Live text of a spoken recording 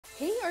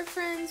art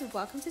friends,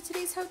 welcome to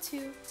today's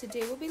how-to.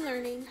 Today we'll be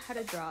learning how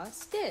to draw a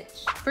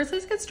stitch. First,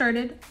 let's get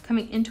started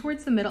coming in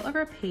towards the middle of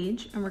our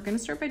page, and we're going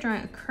to start by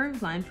drawing a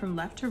curved line from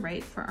left to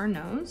right for our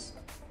nose.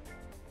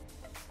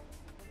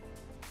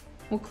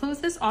 We'll close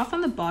this off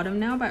on the bottom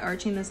now by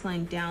arching this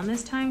line down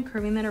this time,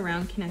 curving that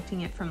around, connecting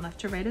it from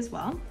left to right as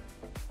well.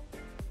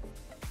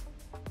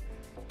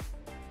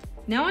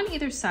 Now on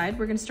either side,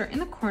 we're going to start in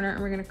the corner and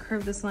we're going to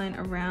curve this line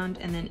around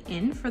and then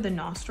in for the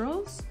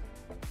nostrils.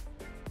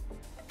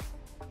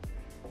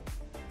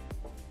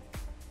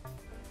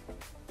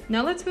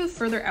 Now let's move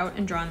further out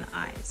and draw in the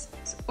eyes.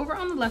 So over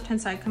on the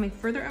left-hand side, coming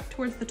further up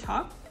towards the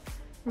top,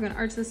 we're going to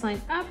arch this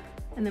line up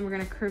and then we're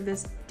going to curve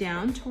this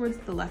down towards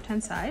the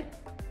left-hand side.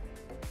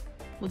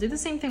 We'll do the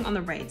same thing on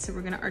the right. So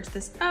we're going to arch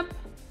this up,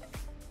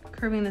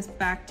 curving this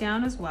back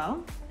down as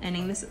well,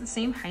 ending this at the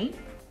same height.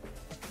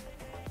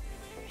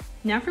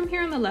 Now from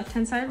here on the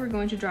left-hand side, we're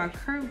going to draw a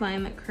curved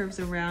line that curves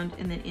around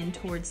and then in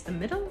towards the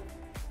middle.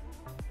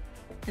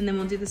 And then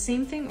we'll do the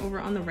same thing over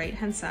on the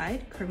right-hand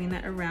side, curving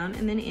that around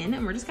and then in,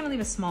 and we're just gonna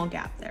leave a small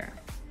gap there.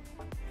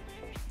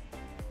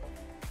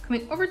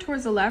 Coming over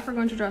towards the left, we're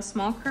going to draw a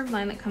small curved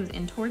line that comes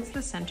in towards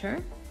the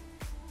center.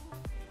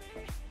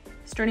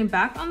 Starting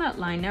back on that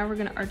line now, we're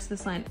gonna arch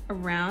this line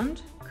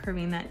around,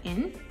 curving that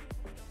in.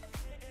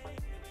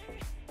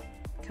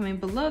 Coming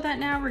below that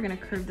now, we're gonna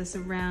curve this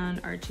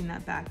around, arching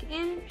that back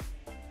in.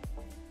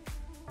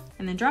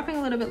 And then dropping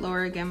a little bit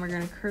lower again, we're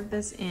gonna curve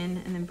this in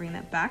and then bring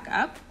that back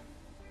up.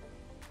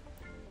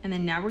 And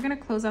then now we're gonna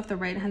close off the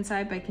right-hand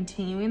side by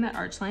continuing that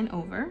arch line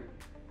over.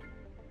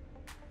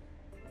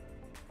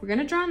 We're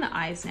gonna draw in the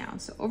eyes now.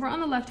 So over on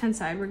the left-hand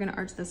side, we're gonna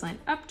arch this line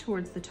up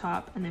towards the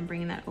top and then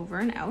bringing that over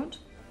and out.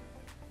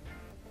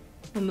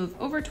 We'll move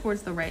over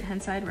towards the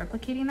right-hand side,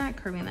 replicating that,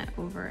 curving that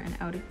over and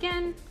out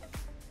again.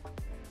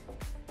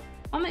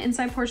 On the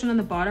inside portion on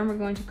the bottom, we're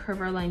going to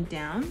curve our line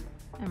down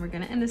and we're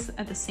gonna end this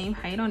at the same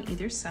height on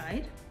either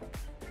side.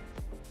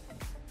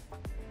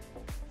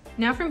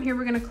 Now from here,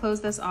 we're gonna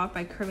close this off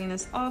by curving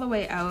this all the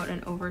way out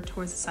and over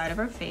towards the side of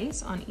our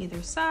face on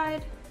either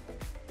side.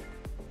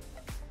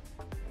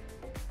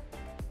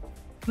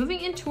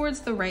 Moving in towards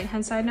the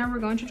right-hand side now, we're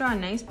going to draw a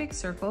nice big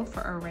circle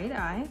for our right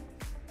eye.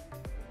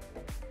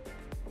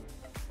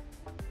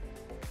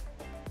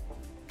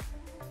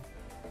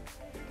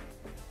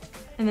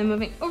 And then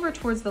moving over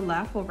towards the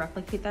left, we'll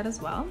replicate that as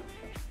well.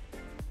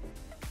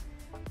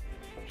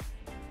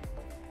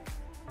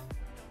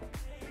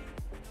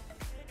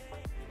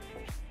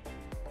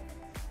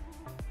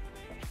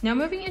 Now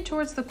moving in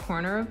towards the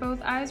corner of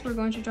both eyes, we're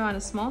going to draw in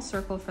a small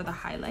circle for the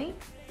highlight.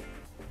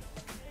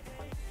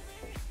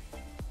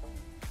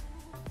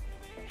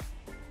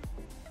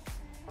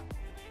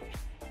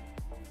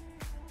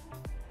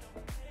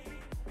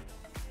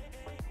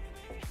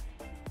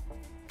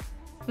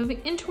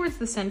 Moving in towards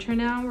the center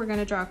now, we're going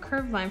to draw a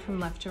curved line from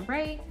left to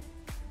right.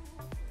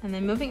 And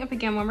then moving up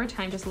again one more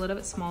time, just a little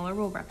bit smaller,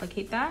 we'll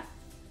replicate that.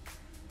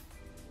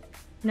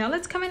 Now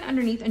let's come in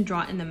underneath and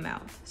draw in the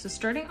mouth. So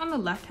starting on the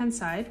left-hand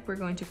side, we're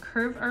going to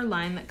curve our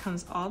line that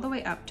comes all the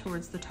way up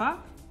towards the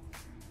top.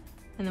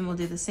 And then we'll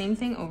do the same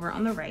thing over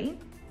on the right.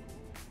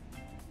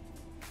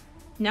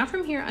 Now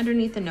from here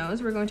underneath the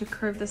nose, we're going to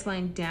curve this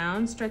line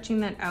down, stretching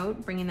that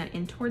out, bringing that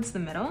in towards the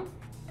middle.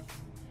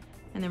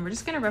 And then we're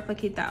just going to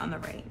replicate that on the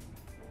right.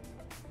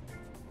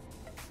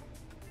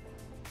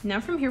 Now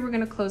from here, we're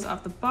going to close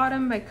off the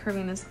bottom by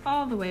curving this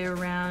all the way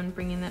around,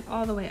 bringing that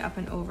all the way up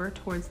and over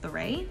towards the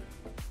right.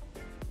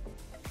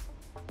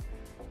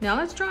 Now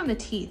let's draw in the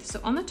teeth. So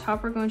on the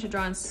top, we're going to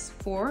draw in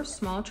 4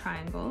 small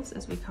triangles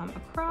as we come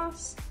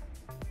across.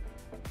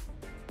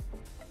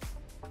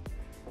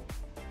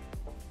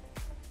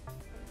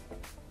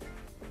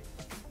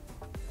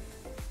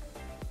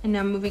 And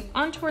now moving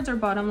on towards our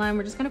bottom line,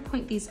 we're just going to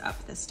point these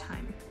up this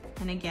time.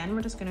 And again,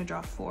 we're just going to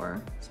draw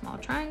 4 small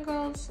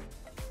triangles.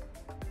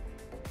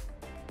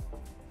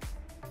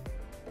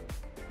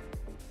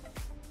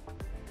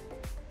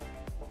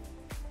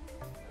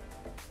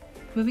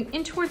 Moving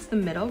in towards the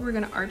middle, we're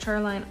going to arch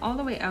our line all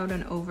the way out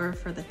and over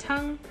for the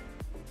tongue.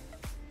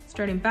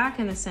 Starting back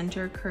in the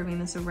center, curving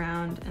this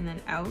around and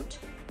then out.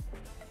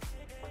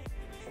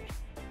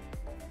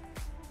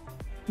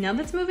 Now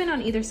let's move in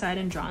on either side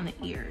and draw in the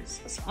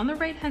ears. So on the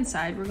right-hand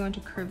side, we're going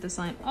to curve this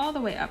line all the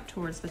way up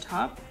towards the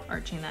top,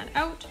 arching that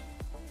out.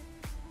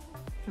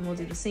 And we'll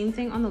do the same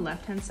thing on the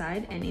left-hand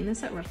side, ending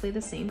this at roughly the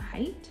same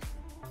height.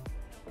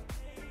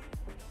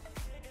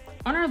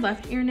 On our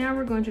left ear now,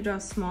 we're going to draw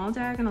a small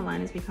diagonal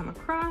line as we come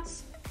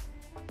across.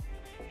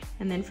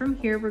 And then from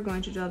here, we're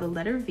going to draw the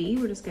letter V.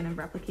 We're just going to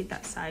replicate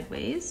that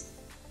sideways.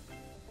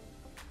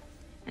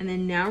 And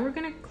then now we're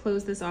going to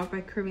close this off by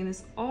curving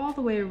this all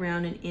the way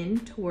around and in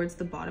towards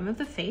the bottom of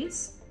the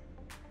face.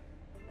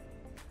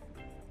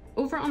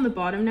 Over on the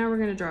bottom now, we're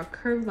going to draw a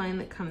curved line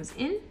that comes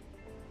in.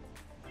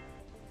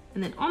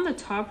 And then on the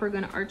top, we're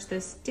going to arch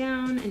this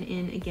down and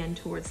in again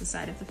towards the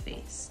side of the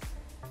face.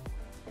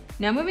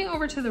 Now moving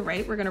over to the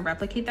right, we're going to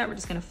replicate that. We're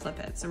just going to flip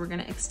it. So we're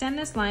going to extend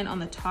this line on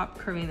the top,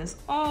 curving this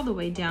all the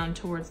way down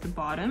towards the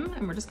bottom.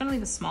 And we're just going to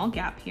leave a small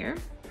gap here.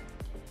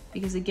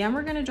 because again,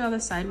 we're gonna draw the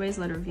sideways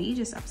letter V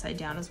just upside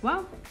down as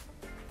well.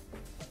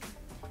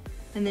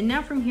 And then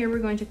now from here, we're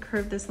going to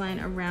curve this line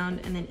around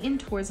and then in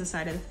towards the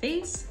side of the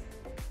face.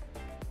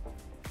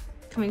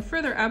 Coming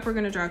further up, we're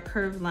gonna draw a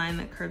curved line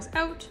that curves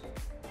out.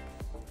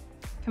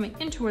 Coming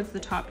in towards the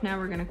top now,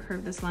 we're gonna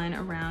curve this line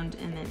around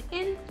and then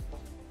in.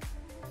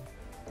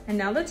 And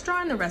now let's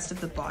draw in the rest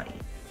of the body.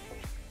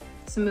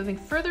 So moving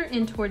further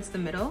in towards the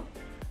middle,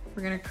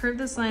 we're gonna curve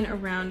this line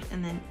around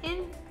and then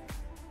in.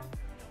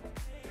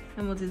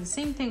 And we'll do the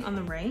same thing on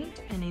the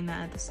right, ending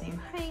that at the same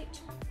height.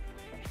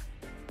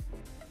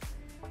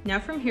 Now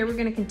from here, we're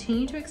gonna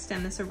continue to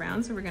extend this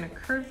around. So we're gonna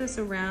curve this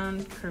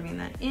around, curving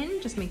that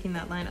in, just making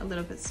that line a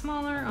little bit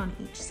smaller on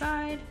each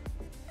side.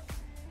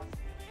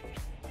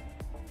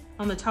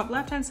 On the top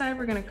left-hand side,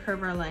 we're gonna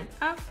curve our line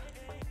up,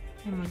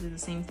 and we'll do the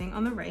same thing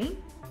on the right.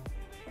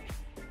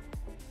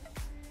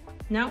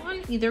 Now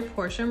on either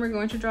portion, we're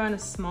going to draw in a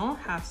small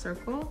half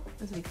circle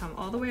as we come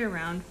all the way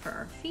around for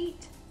our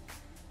feet.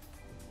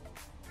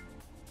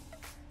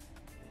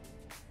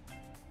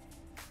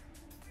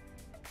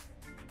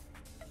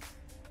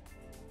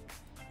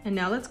 And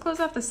now let's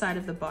close off the side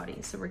of the body.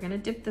 So we're gonna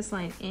dip this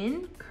line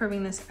in,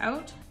 curving this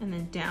out and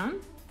then down.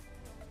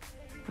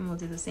 And we'll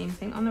do the same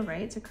thing on the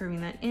right. So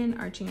curving that in,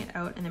 arching it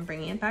out, and then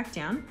bringing it back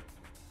down.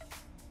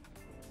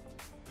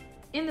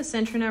 In the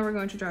center now, we're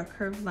going to draw a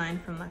curved line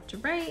from left to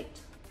right.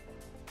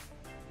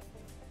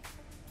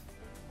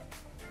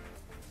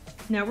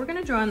 Now we're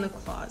gonna draw in the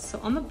claws. So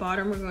on the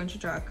bottom, we're going to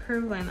draw a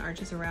curved line that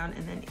arches around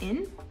and then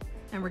in.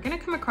 And we're gonna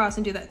come across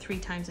and do that 3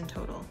 times in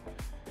total.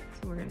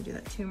 So we're gonna do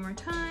that 2 more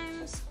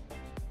times.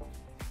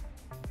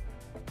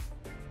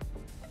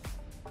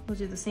 We'll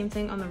do the same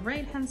thing on the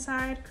right-hand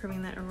side,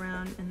 curving that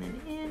around and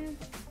then in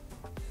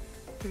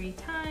 3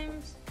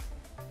 times.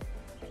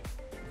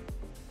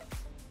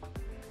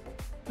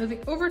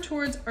 Moving over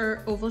towards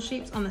our oval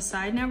shapes on the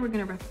side now, we're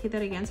gonna replicate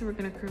that again. So we're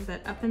gonna curve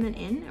that up and then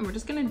in, and we're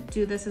just gonna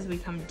do this as we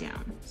come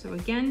down. So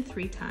again,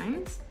 3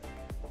 times.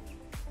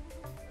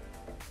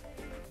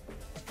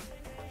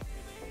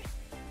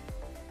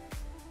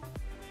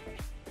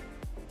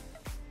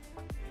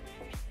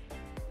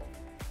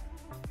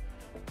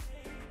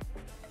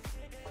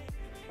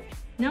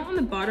 Now on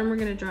the bottom, we're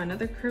gonna draw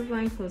another curved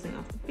line closing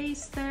off the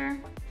base there.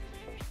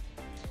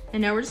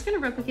 And now we're just gonna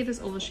replicate this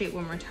oval shape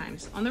 1 more time.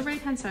 So on the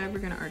right-hand side,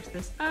 we're gonna arch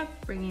this up,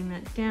 bringing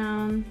that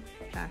down,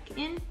 back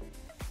in.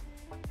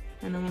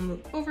 And then we'll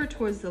move over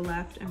towards the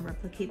left and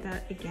replicate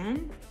that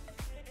again.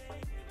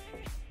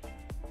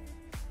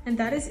 And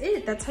that is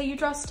it. That's how you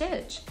draw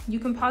Stitch. You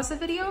can pause the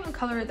video and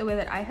color it the way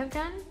that I have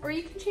done, or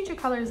you can change your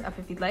colors up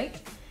if you'd like.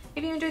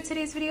 If you enjoyed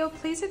today's video,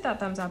 please hit that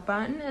thumbs up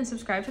button and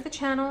subscribe to the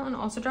channel, and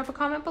also drop a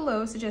comment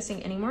below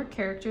suggesting any more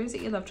characters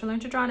that you'd love to learn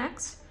to draw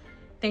next.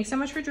 Thanks so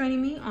much for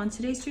joining me on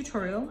today's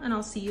tutorial, and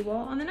I'll see you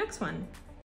all on the next one.